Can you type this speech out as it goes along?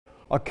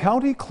A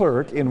county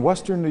clerk in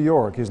western New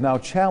York is now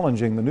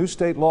challenging the new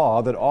state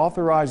law that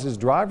authorizes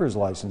driver's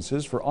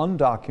licenses for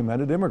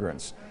undocumented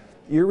immigrants.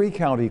 Erie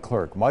County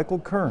Clerk Michael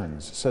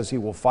Kearns says he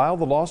will file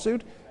the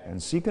lawsuit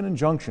and seek an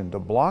injunction to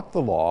block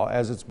the law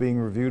as it's being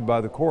reviewed by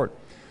the court.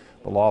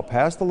 The law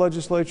passed the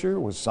legislature,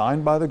 was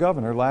signed by the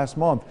governor last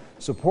month.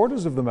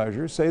 Supporters of the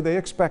measure say they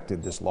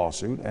expected this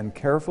lawsuit and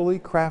carefully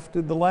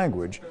crafted the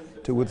language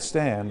to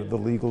withstand the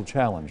legal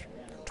challenge.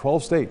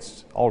 12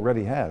 states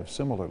already have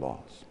similar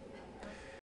laws.